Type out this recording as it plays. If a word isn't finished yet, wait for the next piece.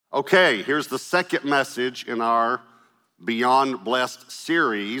Okay, here's the second message in our Beyond Blessed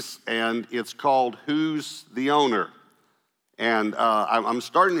series, and it's called Who's the Owner? And I'm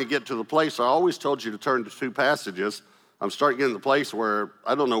starting to get to the place, I always told you to turn to two passages. I'm starting to get to the place where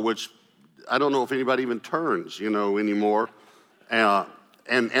I don't know if anybody even turns, anymore. And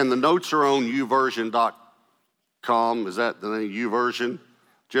the notes are on uversion.com. Is that the name, uversion?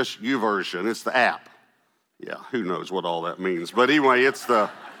 Just uversion, it's the app. Yeah, who knows what all that means. But anyway, it's the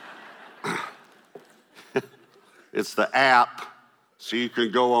app, so you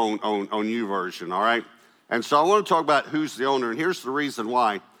can go on uversion, all right? And so I want to talk about who's the owner, and here's the reason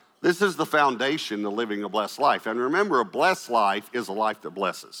why. This is the foundation to living a blessed life. And remember, a blessed life is a life that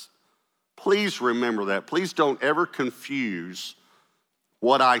blesses. Please remember that. Please don't ever confuse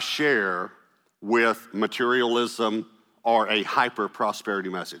what I share with materialism or a hyper-prosperity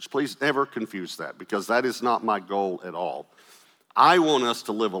message. Please never confuse that, because that is not my goal at all. I want us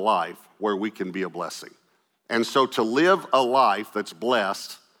to live a life where we can be a blessing. And so to live a life that's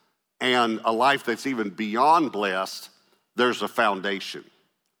blessed and a life that's even beyond blessed, there's a foundation.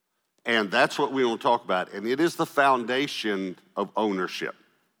 And that's what we want to talk about. And it is the foundation of ownership.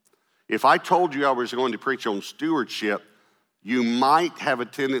 If I told you I was going to preach on stewardship, you might have a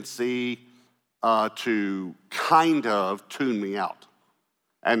tendency to kind of tune me out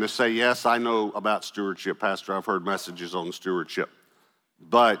and to say, yes, I know about stewardship, Pastor. I've heard messages on stewardship.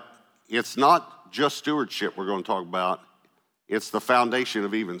 But it's not just stewardship we're going to talk about. It's the foundation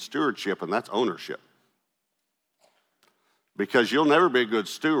of even stewardship, and that's ownership. Because you'll never be a good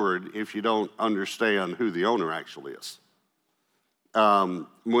steward if you don't understand who the owner actually is.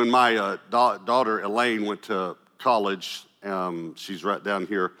 When my daughter Elaine went to college, she's right down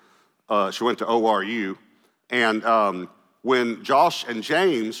here, she went to ORU, and when Josh and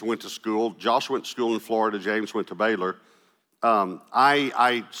James went to school, Josh went to school in Florida, James went to Baylor,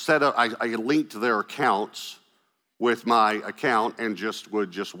 I linked their accounts with my account and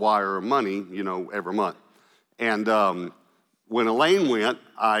would wire money, every month. And when Elaine went,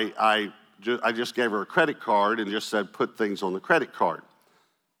 I just gave her a credit card and just said, put things on the credit card.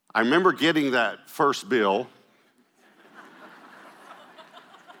 I remember getting that first bill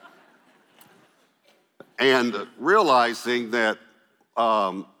and realizing that,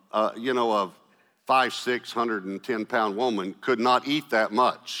 a 610-pound woman could not eat that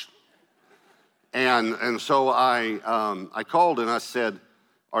much. And so I called and I said,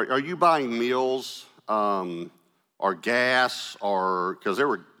 are you buying meals or gas, or because there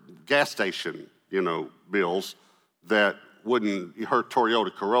were gas station, bills that her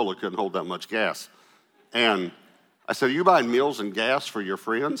Toyota Corolla couldn't hold that much gas. And I said, are you buying meals and gas for your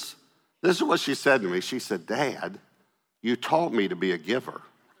friends? This is what she said to me. She said, Dad, you taught me to be a giver.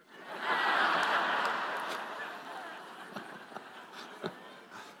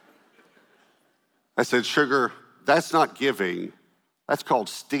 I said, sugar, that's not giving. That's called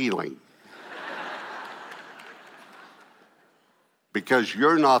stealing. Because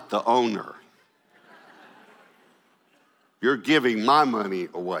you're not the owner. You're giving my money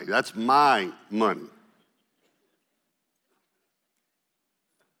away. That's my money.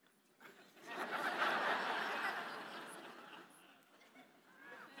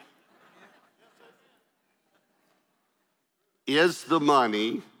 Is the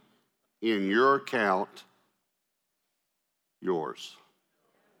money in your account yours?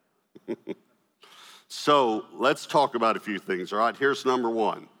 So let's talk about a few things, all right? Here's number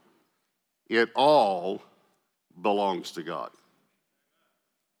one. It all belongs to God.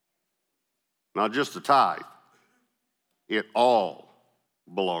 Not just a tithe. It all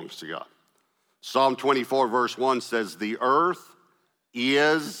belongs to God. Psalm 24 verse 1 says, the earth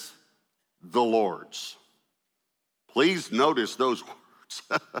is the Lord's. Please notice those words.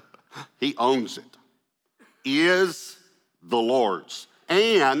 He owns it. Is the Lord's.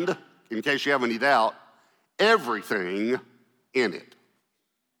 And, in case you have any doubt, everything in it.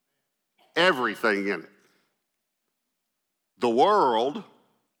 Everything in it. The world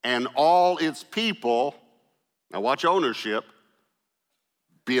and all its people, now watch ownership,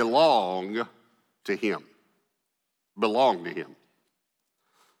 belong to him. Belong to him.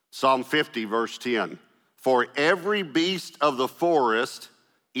 Psalm 50 verse 10. For every beast of the forest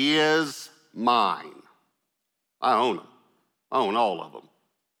is mine. I own them. I own all of them.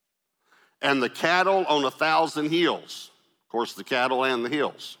 And the cattle on 1,000 hills. Of course, the cattle and the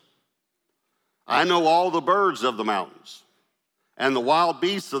hills. I know all the birds of the mountains. And the wild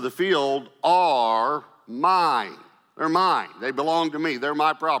beasts of the field are mine. They're mine. They belong to me. They're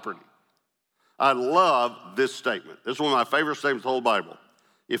my property. I love this statement. This is one of my favorite statements in the whole Bible.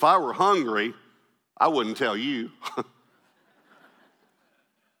 If I were hungry, I wouldn't tell you.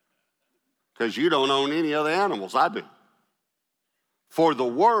 because you don't own any of the animals. I do. For the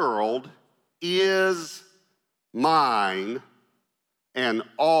world is mine and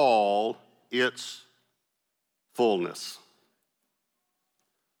all its fullness.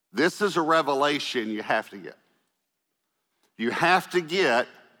 This is a revelation you have to get. You have to get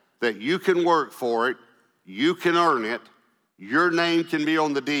that you can work for it, you can earn it, your name can be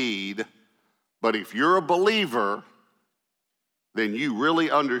on the deed, but if you're a believer, then you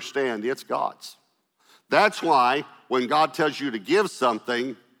really understand it's God's. That's why when God tells you to give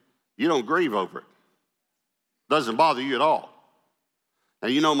something, you don't grieve over it. Doesn't bother you at all.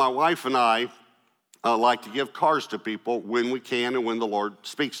 And you know, my wife and I like to give cars to people when we can and when the Lord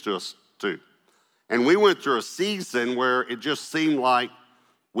speaks to us to. And we went through a season where it just seemed like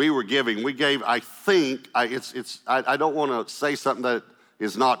we were giving. We gave, I don't want to say something that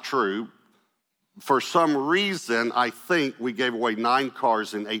is not true. For some reason, I think we gave away 9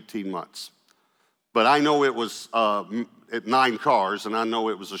 cars in 18 months. But I know it was 9 cars, and I know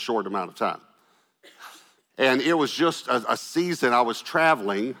it was a short amount of time. And it was just a season. I was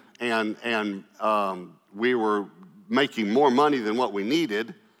traveling, and we were making more money than what we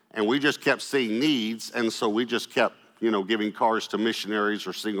needed, and we just kept seeing needs, and so we just kept, giving cars to missionaries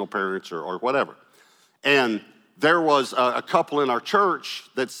or single parents or whatever. And there was a couple in our church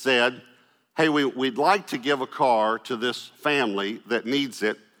that said, hey, we'd like to give a car to this family that needs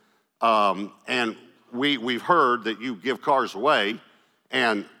it, and we've heard that you give cars away,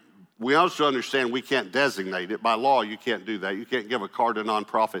 and we also understand we can't designate it. By law, you can't do that. You can't give a car to a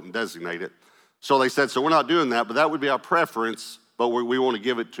nonprofit and designate it. So they said, so we're not doing that, but that would be our preference, but we want to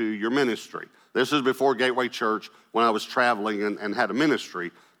give it to your ministry. This is before Gateway Church, when I was traveling and had a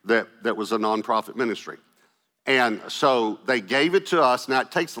ministry that was a nonprofit ministry. And so they gave it to us. Now,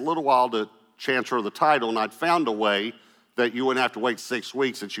 it takes a little while to transfer the title, and I'd found a way that you wouldn't have to wait 6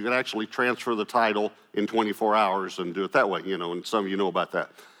 weeks, that you could actually transfer the title in 24 hours and do it that way, and some of you know about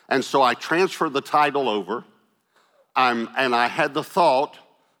that. And so I transferred the title over, and I had the thought,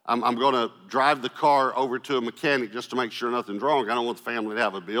 I'm going to drive the car over to a mechanic just to make sure nothing's wrong. I don't want the family to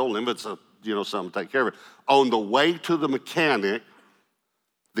have a bill, and if it's something to take care of it. On the way to the mechanic,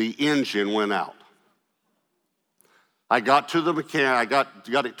 the engine went out. I got to the mechanic, I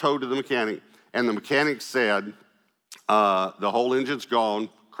got it towed to the mechanic, and the mechanic said, the whole engine's gone,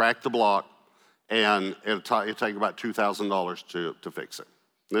 crack the block, and it'll take about $2,000 to fix it.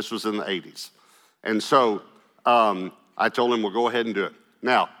 This was in the 80s. And so I told him, well, go ahead and do it.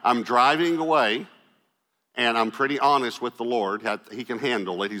 Now, I'm driving away, and I'm pretty honest with the Lord. He can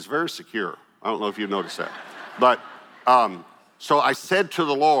handle it. He's very secure. I don't know if you noticed that. But so I said to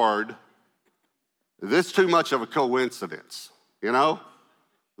the Lord, this is too much of a coincidence,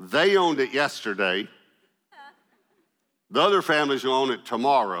 They owned it yesterday. The other families will own it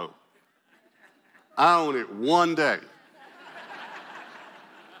tomorrow. I own it one day.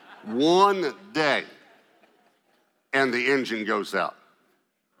 One day. And the engine goes out.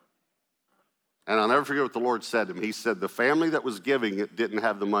 And I'll never forget what the Lord said to me. He said, the family that was giving it didn't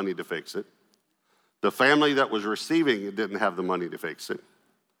have the money to fix it. The family that was receiving it didn't have the money to fix it.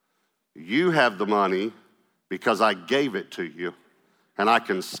 You have the money because I gave it to you, and I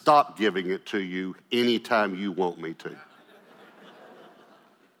can stop giving it to you anytime you want me to.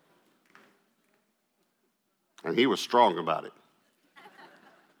 And he was strong about it.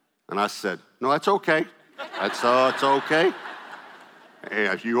 And I said, no, that's okay. It's okay. Hey,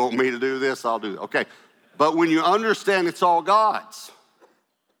 if you want me to do this, I'll do it. Okay. But when you understand it's all God's,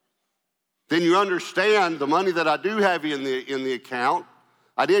 then you understand the money that I do have in the account.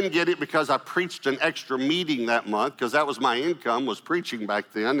 I didn't get it because I preached an extra meeting that month, because that was my income, was preaching back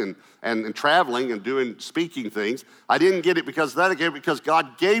then and traveling and speaking things. I didn't get it because of that. I gave it because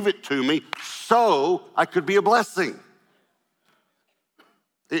God gave it to me so I could be a blessing.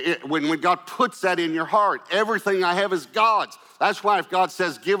 When God puts that in your heart, everything I have is God's. That's why if God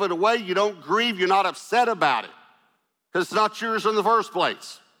says give it away, you don't grieve, you're not upset about it, because it's not yours in the first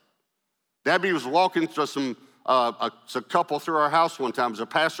place. Debbie was walking to a couple through our house one time. It was a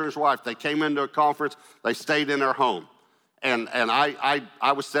pastor and his wife. They came into a conference. They stayed in their home. And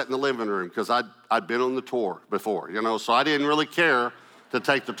I was sitting in the living room because I'd been on the tour before, so I didn't really care to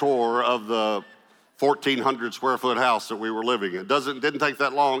take the tour of the 1,400 square foot house that we were living in. Didn't take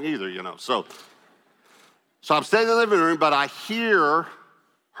that long either, So I'm sitting in the living room, but I hear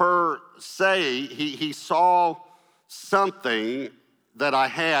her say he saw something that I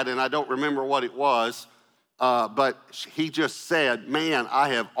had, and I don't remember what it was, but he just said, man, I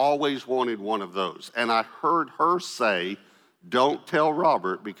have always wanted one of those. And I heard her say, don't tell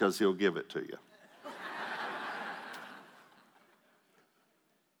Robert because he'll give it to you.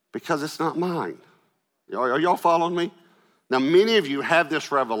 because it's not mine. Are y'all following me? Now, many of you have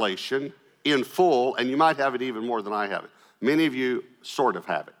this revelation in full, and you might have it even more than I have it. Many of you sort of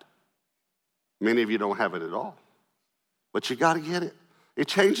have it. Many of you don't have it at all. But you got to get it. It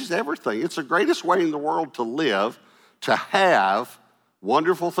changes everything. It's the greatest way in the world to live, to have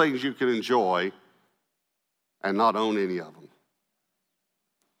wonderful things you can enjoy and not own any of them.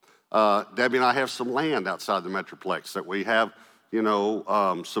 Debbie and I have some land outside the Metroplex that we have,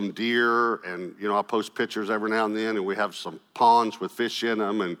 some deer, and, I post pictures every now and then, and we have some ponds with fish in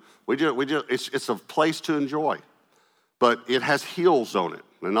them, and it's a place to enjoy. But it has hills on it.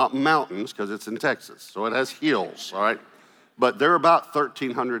 They're not mountains because it's in Texas, so it has hills, all right? But they're about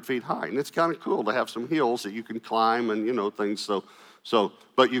 1,300 feet high, and it's kind of cool to have some hills that you can climb and, things.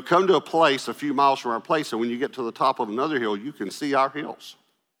 But you come to a place a few miles from our place, and when you get to the top of another hill, you can see our hills.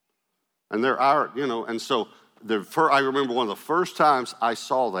 And they're our, and so I remember one of the first times I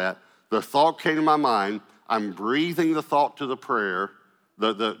saw that, the thought came to my mind, I'm breathing the thought to the prayer,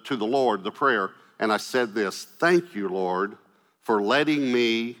 to the Lord, the prayer, and I said this, thank you, Lord, for letting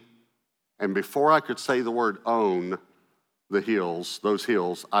me, and before I could say the word own the hills, those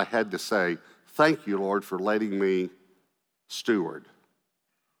hills, I had to say, thank you, Lord, for letting me steward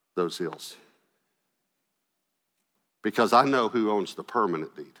those hills. Because I know who owns the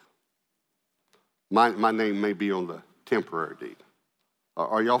permanent deed. My name may be on the temporary deed.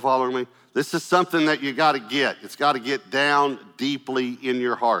 Are y'all following me? This is something that you got to get. It's got to get down deeply in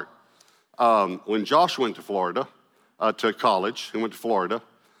your heart. When Josh went to Florida, to college, he went to Florida,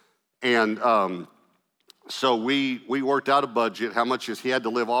 and so we worked out a budget, how much he had to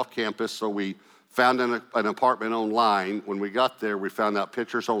live off campus, so we found an apartment online. When we got there, we found out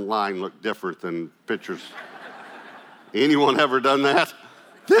pictures online looked different than pictures. Anyone ever done that?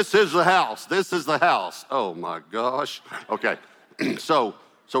 This is the house. This is the house. Oh my gosh. Okay. So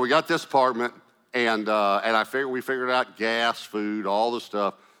we got this apartment, and we figured out gas, food, all the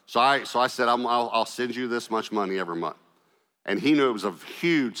stuff. So I said, I'll send you this much money every month. And he knew it was a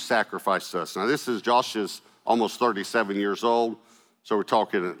huge sacrifice to us. Now Josh is almost 37 years old. So we're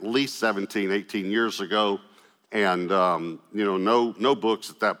talking at least 17, 18 years ago. And, no books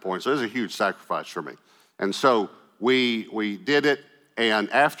at that point. So it was a huge sacrifice for me. And so we did it.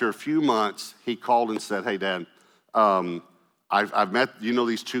 And after a few months, he called and said, hey, Dad, I've met,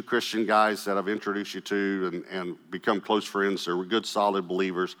 these two Christian guys that I've introduced you to and become close friends. They're good, solid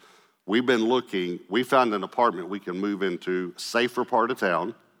believers. We've been looking. We found an apartment we can move into, a safer part of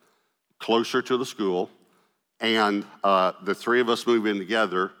town, closer to the school. And the three of us move in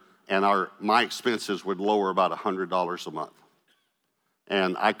together, and my expenses would lower about $100 a month.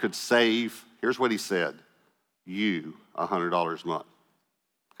 And I could save, here's what he said, you $100 a month.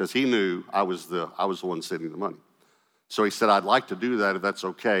 Because he knew I was the one sending the money. So he said, I'd like to do that if that's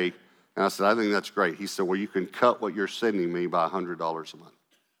okay. And I said, I think that's great. He said, well, you can cut what you're sending me by $100 a month.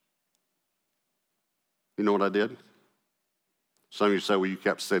 You know what I did? Some of you say, well, you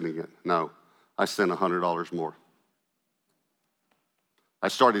kept sending it. No, I sent $100 more. I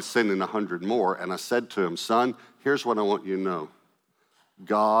started sending $100 more, and I said to him, son, here's what I want you to know.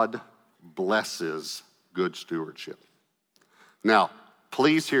 God blesses good stewardship. Now,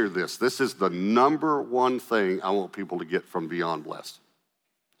 please hear this. This is the number one thing I want people to get from Beyond Blessed.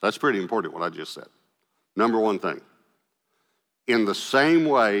 That's pretty important, what I just said. Number one thing. In the same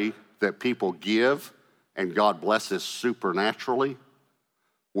way that people give and God blesses supernaturally,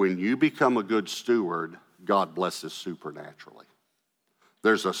 when you become a good steward, God blesses supernaturally.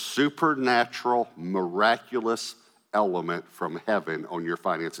 There's a supernatural, miraculous element from heaven on your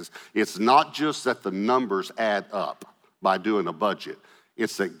finances. It's not just that the numbers add up by doing a budget.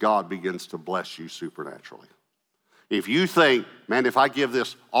 It's that God begins to bless you supernaturally. If you think, man, if I give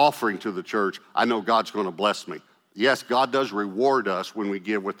this offering to the church, I know God's going to bless me. Yes, God does reward us when we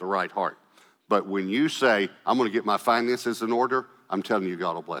give with the right heart. But when you say, I'm going to get my finances in order, I'm telling you,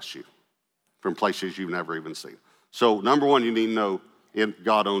 God will bless you from places you've never even seen. So number one, you need to know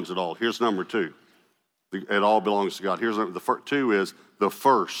God owns it all. Here's number two. It all belongs to God. Here's the first two is the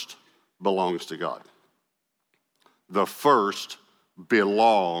first belongs to God. The first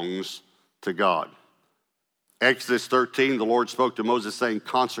belongs to God. Exodus 13, the Lord spoke to Moses saying,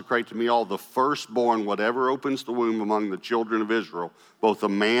 consecrate to me all the firstborn, whatever opens the womb among the children of Israel, both a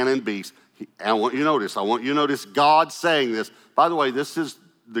man and beast. I want you to notice God saying this. By the way, this is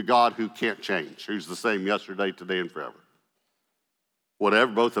the God who can't change, who's the same yesterday, today, and forever.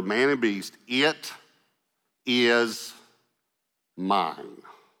 Whatever, both a man and beast, it is mine.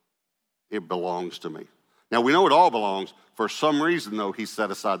 It belongs to me. Now, we know it all belongs. For some reason, though, he set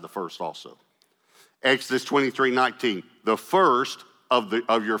aside the first also. Exodus 23:19, the first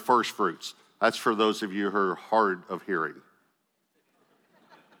of your first fruits. That's for those of you who are hard of hearing.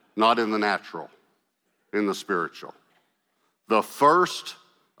 Not in the natural, in the spiritual. The first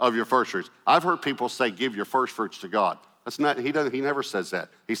of your first fruits. I've heard people say, give your first fruits to God. That's not, he never says that.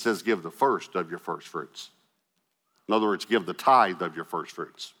 He says, give the first of your first fruits. In other words, give the tithe of your first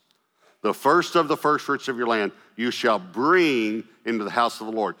fruits. The first of the first fruits of your land you shall bring into the house of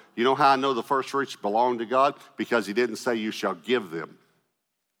the Lord. You know how I know the first fruits belong to God? Because he didn't say you shall give them.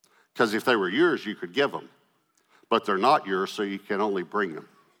 Because if they were yours, you could give them. But they're not yours, so you can only bring them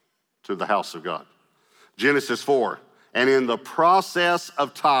to the house of God. Genesis 4, and in the process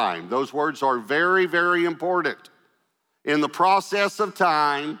of time, those words are very, very important. In the process of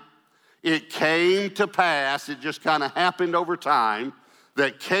time, it came to pass, it just kind of happened over time,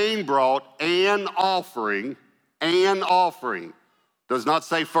 that Cain brought an offering, does not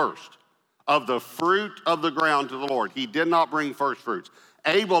say first, of the fruit of the ground to the Lord. He did not bring first fruits.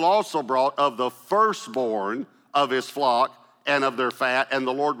 Abel also brought of the firstborn of his flock and of their fat, and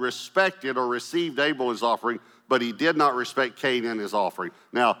the Lord respected or received Abel his offering, but he did not respect Cain and his offering.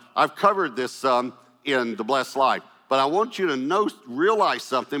 Now, I've covered this in The Blessed Life, but I want you to realize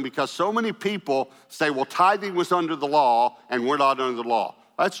something, because so many people say, well, tithing was under the law and we're not under the law.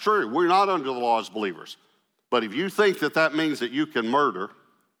 That's true. We're not under the law as believers. But if you think that that means that you can murder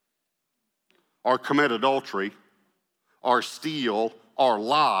or commit adultery or steal or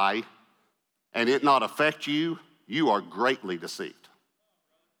lie and it not affect you, you are greatly deceived.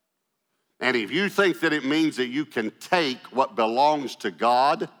 And if you think that it means that you can take what belongs to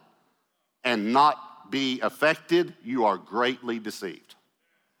God and not be affected, you are greatly deceived.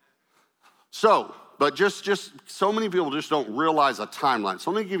 So, but just so many people just don't realize a timeline.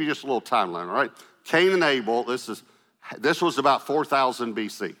 So let me give you just a little timeline, all right? Cain and Abel, this was about 4,000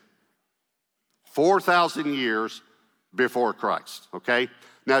 BC. 4,000 years before Christ, okay?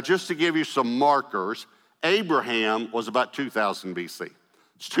 Now, just to give you some markers, Abraham was about 2,000 BC.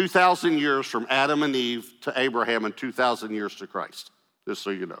 It's 2,000 years from Adam and Eve to Abraham and 2,000 years to Christ, just so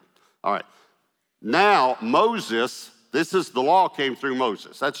you know. All right. Now, Moses, the law came through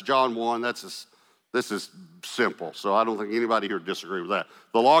Moses. That's John 1. This is simple, so I don't think anybody here would disagree with that.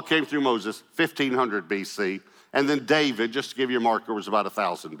 The law came through Moses, 1,500 BC, and then David, just to give you a marker, was about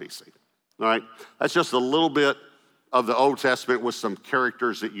 1,000 BC. All right? That's just a little bit of the Old Testament with some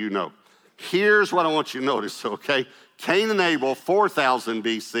characters that you know. Here's what I want you to notice, okay? Cain and Abel, 4,000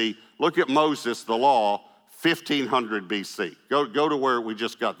 BC. Look at Moses, the law, 1,500 BC. Go to where we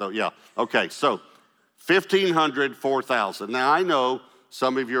just got, though. Yeah, okay, so 1,500, 4,000. Now, I know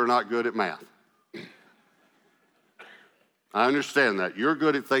some of you are not good at math. I understand that. You're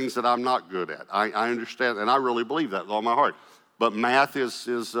good at things that I'm not good at. I understand, and I really believe that with all my heart. But math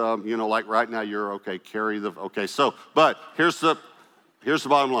is like right now you're, okay, but here's the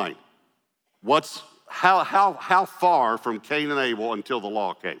bottom line. How far from Cain and Abel until the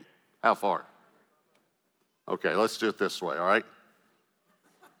law came? How far? Okay, let's do it this way, all right?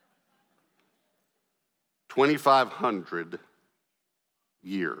 2,500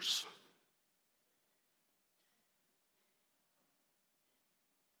 years.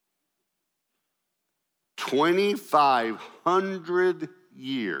 2,500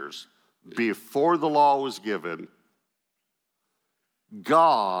 years before the law was given,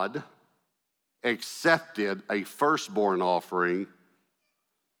 God accepted a firstborn offering,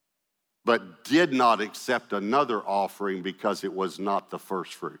 but did not accept another offering because it was not the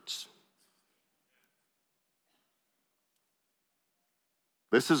first fruits.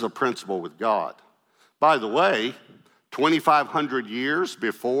 This is a principle with God. By the way, 2,500 years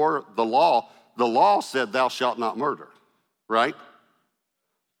before the law said thou shalt not murder, right?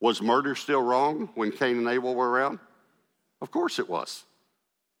 Was murder still wrong when Cain and Abel were around? Of course it was.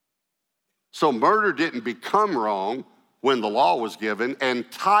 So murder didn't become wrong when the law was given, and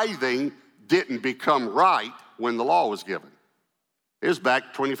tithing didn't become right when the law was given. It was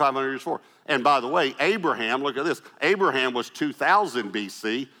back 2,500 years before. And by the way, Abraham, look at this. Abraham was 2,000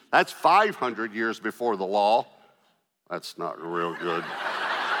 BC. That's 500 years before the law. That's not real good.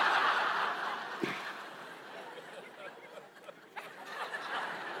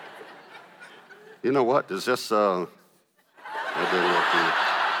 You know what? Does this, that didn't work either.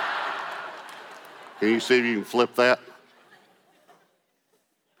 Can you see if you can flip that?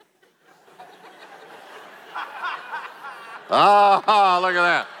 Ah, look at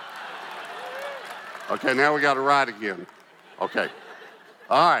that. Okay, now we got to write again. Okay.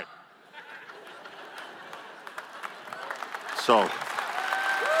 All right. So,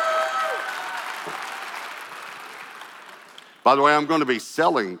 by the way, I'm going to be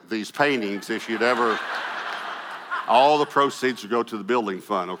selling these paintings if you'd ever, All the proceeds will go to the building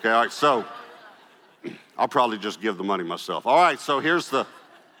fund, okay? All right, so I'll probably just give the money myself. All right, so here's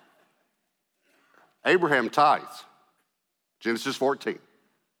Abraham tithes. Genesis 14.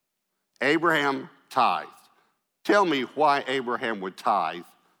 Abraham tithed. Tell me why Abraham would tithe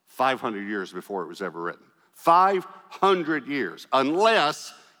 500 years before it was ever written. 500 years,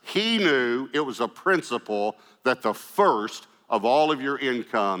 unless he knew it was a principle that the first of all of your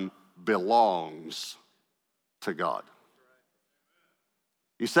income belongs to God.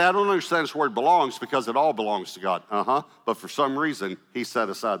 You say, I don't understand this word belongs because it all belongs to God. But for some reason, he set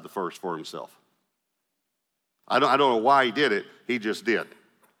aside the first for himself. I don't know why he did it. He just did.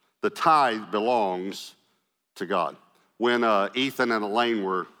 The tithe belongs to God. When Ethan and Elaine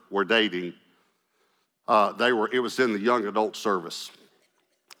were dating, it was in the young adult service.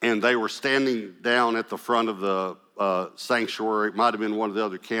 And they were standing down at the front of the sanctuary. It might have been one of the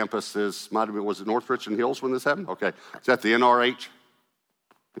other campuses. Was it North Richland Hills when this happened? Okay. Is that the NRH?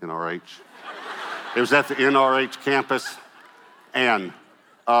 NRH. It was at the NRH campus. And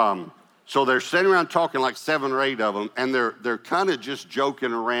so they're sitting around talking, like 7 or 8 of them, and they're kind of just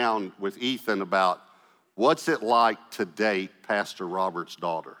joking around with Ethan about what's it like to date Pastor Robert's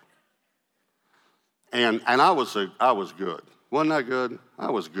daughter. And I was good. Wasn't I good? I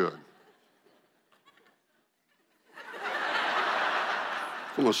was good.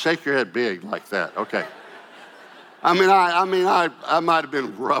 Come on, shake your head big like that. Okay. I might have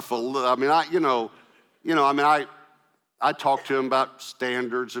been rough a little. I talked to him about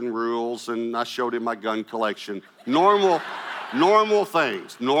standards and rules, and I showed him my gun collection. Normal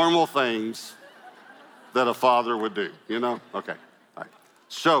things that a father would do, Okay, all right.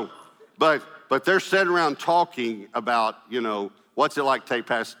 So, but they're sitting around talking about, what's it like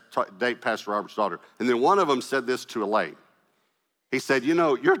to date Pastor Robert's daughter. And then one of them said this to Elaine. He said,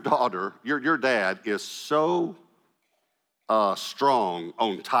 your daughter, your dad is so strong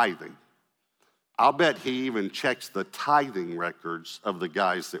on tithing. I'll bet he even checks the tithing records of the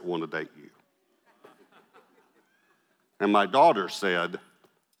guys that want to date you. And my daughter said,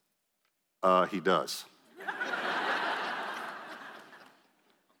 he does.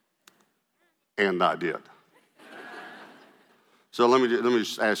 And I did. So let me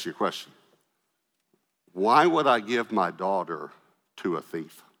just ask you a question. Why would I give my daughter to a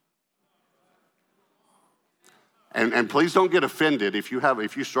thief? And please don't get offended if you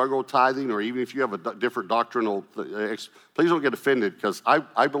struggle with tithing, or even if you have a different doctrinal, please don't get offended, because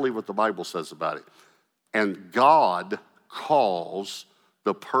I believe what the Bible says about it. And God calls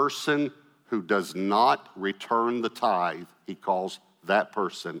the person who does not return the tithe, he calls that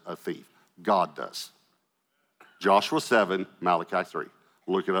person a thief. God does. Joshua 7, Malachi 3.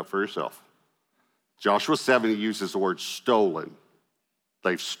 Look it up for yourself. Joshua 7, he uses the word stolen.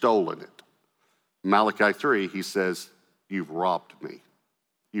 They've stolen it. Malachi 3, he says, you've robbed me.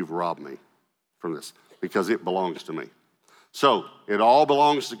 You've robbed me from this because it belongs to me. So it all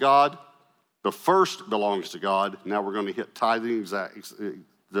belongs to God. The first belongs to God. Now we're going to hit tithing.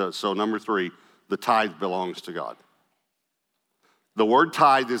 So number 3, the tithe belongs to God. The word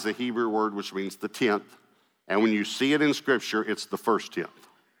tithe is a Hebrew word which means the 10th. And when you see it in Scripture, it's the first 10th.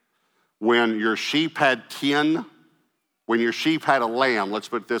 When your sheep had a lamb, let's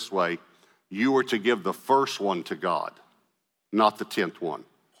put it this way, you were to give the first one to God, not the 10th one.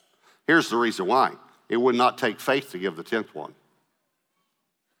 Here's the reason why. It would not take faith to give the 10th one.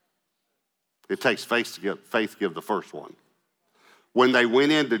 It takes faith to give the first one. When they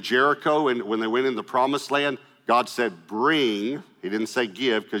went into Jericho and when they went into the promised land, God said, bring. He didn't say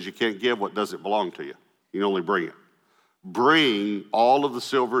give, because you can't give what doesn't belong to you. You can only bring it. Bring all of the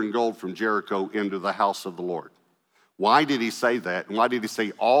silver and gold from Jericho into the house of the Lord. Why did he say that? And why did he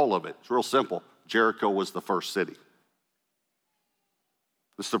say all of it? It's real simple. Jericho was the first city.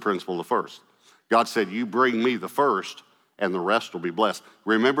 This is the principle of the first. God said, you bring me the first, and the rest will be blessed.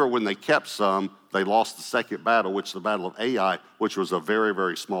 Remember, when they kept some, they lost the second battle, which is the Battle of Ai, which was a very,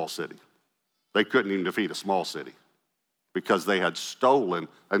 very small city. They couldn't even defeat a small city because they had stolen.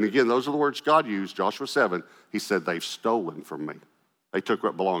 And again, those are the words God used, Joshua 7. He said, they've stolen from me. They took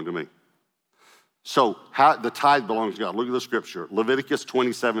what belonged to me. So the tithe belongs to God. Look at the scripture. Leviticus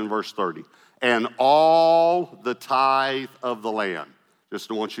 27, verse 30. And all the tithe of the land.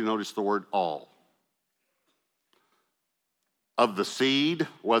 Just want you to notice the word all. Of the seed,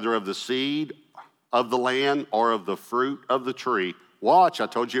 whether of the seed of the land or of the fruit of the tree. Watch, I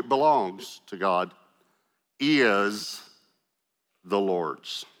told you it belongs to God. Is the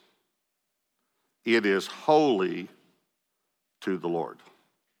Lord's. It is holy to the Lord.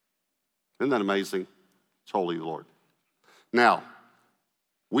 Isn't that amazing? It's holy to the Lord. Now,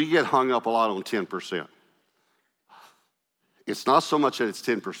 we get hung up a lot on 10%. It's not so much that it's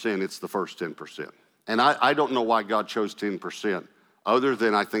 10%, it's the first 10%. And I don't know why God chose 10%, other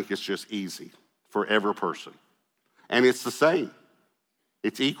than I think it's just easy for every person. And it's the same.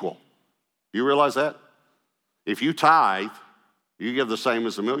 It's equal. You realize that? If you tithe, you give the same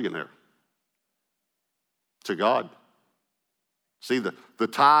as a millionaire to God. See, the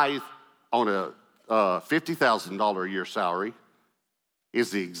tithe on a $50,000 a year salary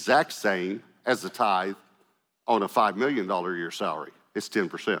is the exact same as the tithe on a $5 million a year salary. It's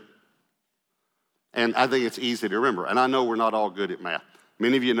 10%. And I think it's easy to remember. And I know we're not all good at math.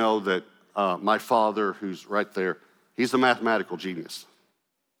 Many of you know that my father, who's right there, he's a mathematical genius.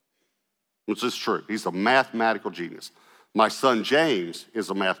 Which is true. He's a mathematical genius. My son James is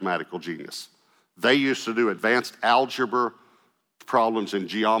a mathematical genius. They used to do advanced algebra problems in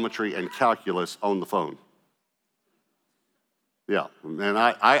geometry and calculus on the phone. Yeah, and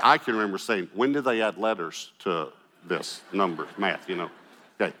I can remember saying, when did they add letters to this number, math,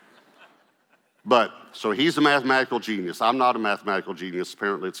 Okay. But, so he's a mathematical genius. I'm not a mathematical genius.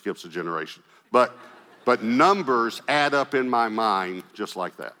 Apparently it skips a generation. But numbers add up in my mind just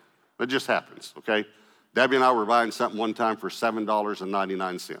like that. It just happens, okay? Debbie and I were buying something one time for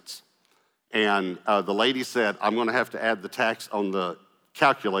 $7.99. And the lady said, I'm going to have to add the tax on the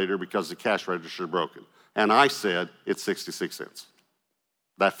calculator because the cash register is broken. And I said, it's 66 cents.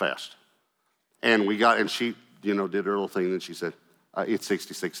 That fast. And she, did her little thing, and she said, it's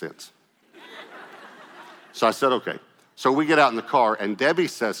 66 cents. So I said, okay. So we get out in the car, and Debbie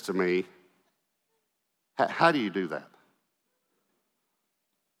says to me, how do you do that?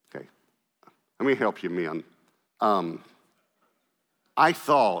 Okay. Let me help you, men. I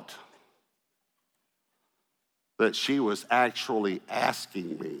thought that she was actually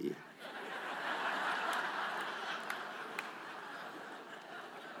asking me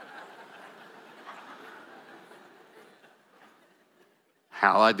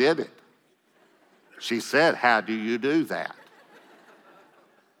how I did it. She said, how do you do that?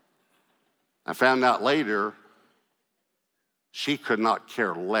 I found out later she could not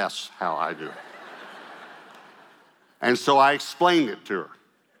care less how I do it. And so I explained it to her.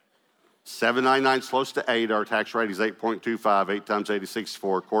 799 is close to 8. Our tax rate is 8.25. 8 times 8 is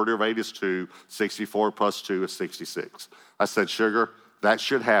 64. A quarter of 8 is 2. 64 plus 2 is 66. I said, sugar, that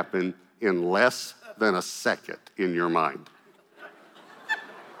should happen in less than a second in your mind.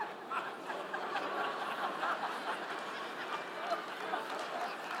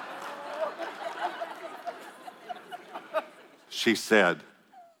 She said,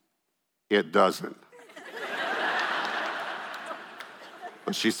 it doesn't.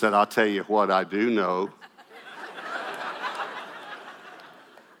 But she said, I'll tell you what I do know.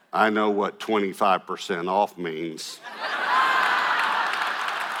 I know what 25% off means.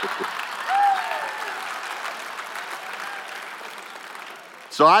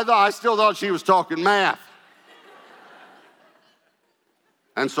 So I still thought she was talking math.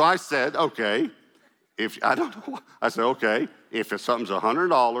 And so I said, okay, I said, okay, if something's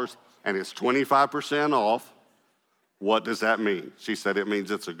 $100 and it's 25% off, what does that mean? She said, it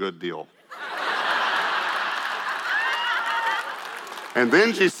means it's a good deal. And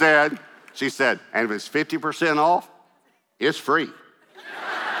then she said, and if it's 50% off, it's free.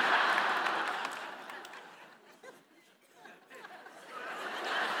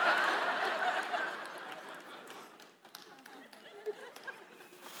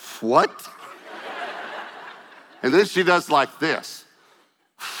 What? And then she does like this.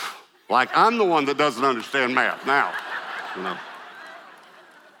 Like I'm the one that doesn't understand math now.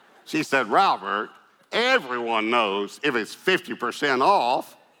 She said, Robert, everyone knows if it's 50%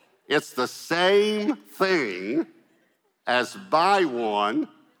 off, it's the same thing as buy one,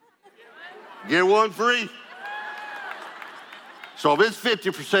 get one free. So if it's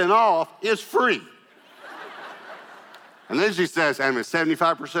 50% off, it's free. And then she says, and if it's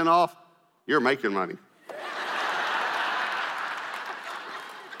 75% off, you're making money.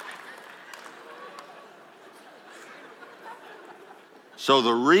 So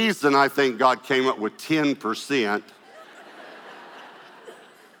the reason I think God came up with 10%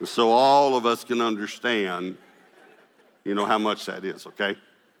 is so all of us can understand, how much that is, okay?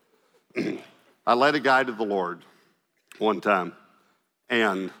 I led a guy to the Lord one time,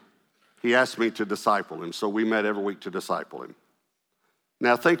 and he asked me to disciple him, so we met every week to disciple him.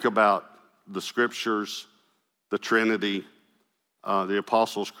 Now think about the scriptures, the Trinity, the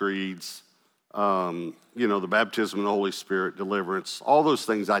Apostles' Creeds, the baptism of the Holy Spirit, deliverance, all those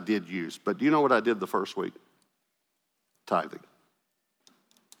things I did use. But do you know what I did the first week? Tithing.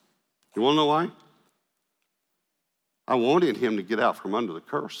 You want to know why? I wanted him to get out from under the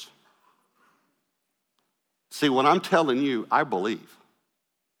curse. See, what I'm telling you, I believe.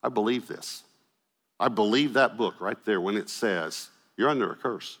 I believe this. I believe that book right there when it says, you're under a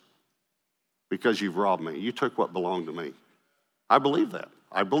curse because you've robbed me. You took what belonged to me. I believe that.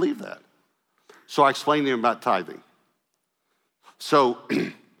 I believe that. So I explained to him about tithing. So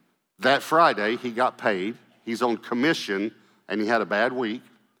that Friday, he got paid. He's on commission, and he had a bad week,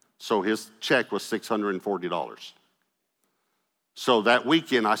 so his check was $640. So that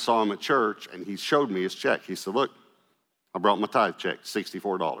weekend, I saw him at church, and he showed me his check. He said, look, I brought my tithe check,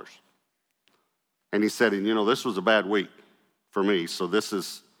 $64. And he said, and you know, this was a bad week for me, so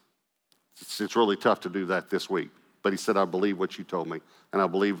it's really tough to do that this week. But he said, I believe what you told me, and I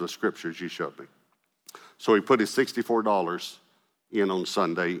believe the scriptures you showed me. So he put his $64 in on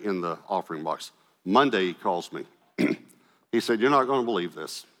Sunday in the offering box. Monday, he calls me. He said, you're not going to believe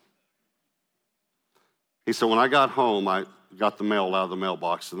this. He said, when I got home, I got the mail out of the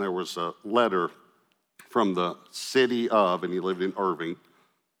mailbox, and there was a letter from the city of, and he lived in Irving,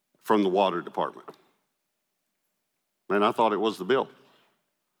 from the water department. And I thought it was the bill.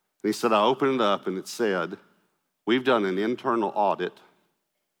 And he said, I opened it up, and it said, we've done an internal audit,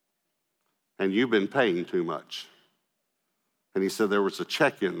 and you've been paying too much. And he said there was a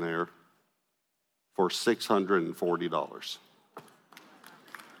check in there for $640.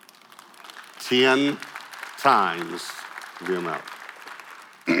 10 times the amount.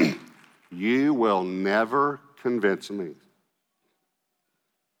 You will never convince me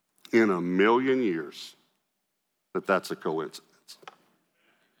in a million years that that's a coincidence.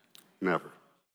 Never.